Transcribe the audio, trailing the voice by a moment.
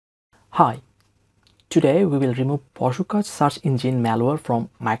Hi, today we will remove Poshukach search engine malware from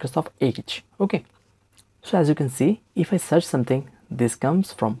Microsoft Edge. Okay, so as you can see, if I search something, this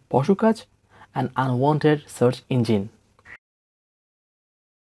comes from Poshukach, an unwanted search engine.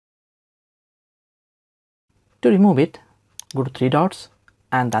 To remove it, go to three dots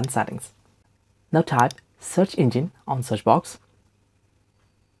and then settings. Now type search engine on search box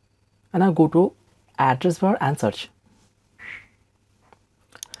and now go to address bar and search.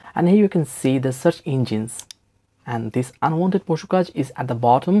 And here you can see the search engines, and this unwanted Poshukach is at the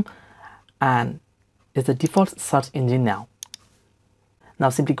bottom and is the default search engine now. Now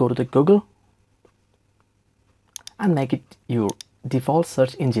simply go to the Google and make it your default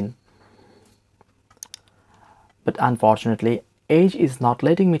search engine. But unfortunately, Edge is not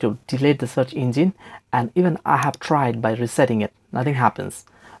letting me to delete the search engine, and even I have tried by resetting it, nothing happens.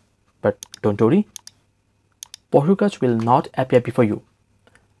 But don't worry, Poshukach will not appear before you.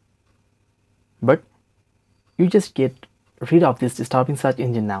 But you just get rid of this disturbing search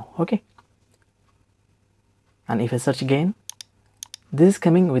engine now, okay? And if I search again, this is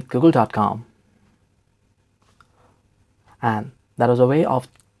coming with google.com. And that was a way of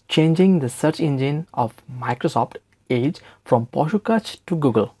changing the search engine of Microsoft Edge from Poshukach to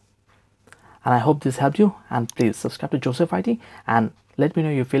Google. And I hope this helped you, and please subscribe to Joseph IT and let me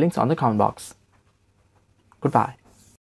know your feelings on the comment box. Goodbye.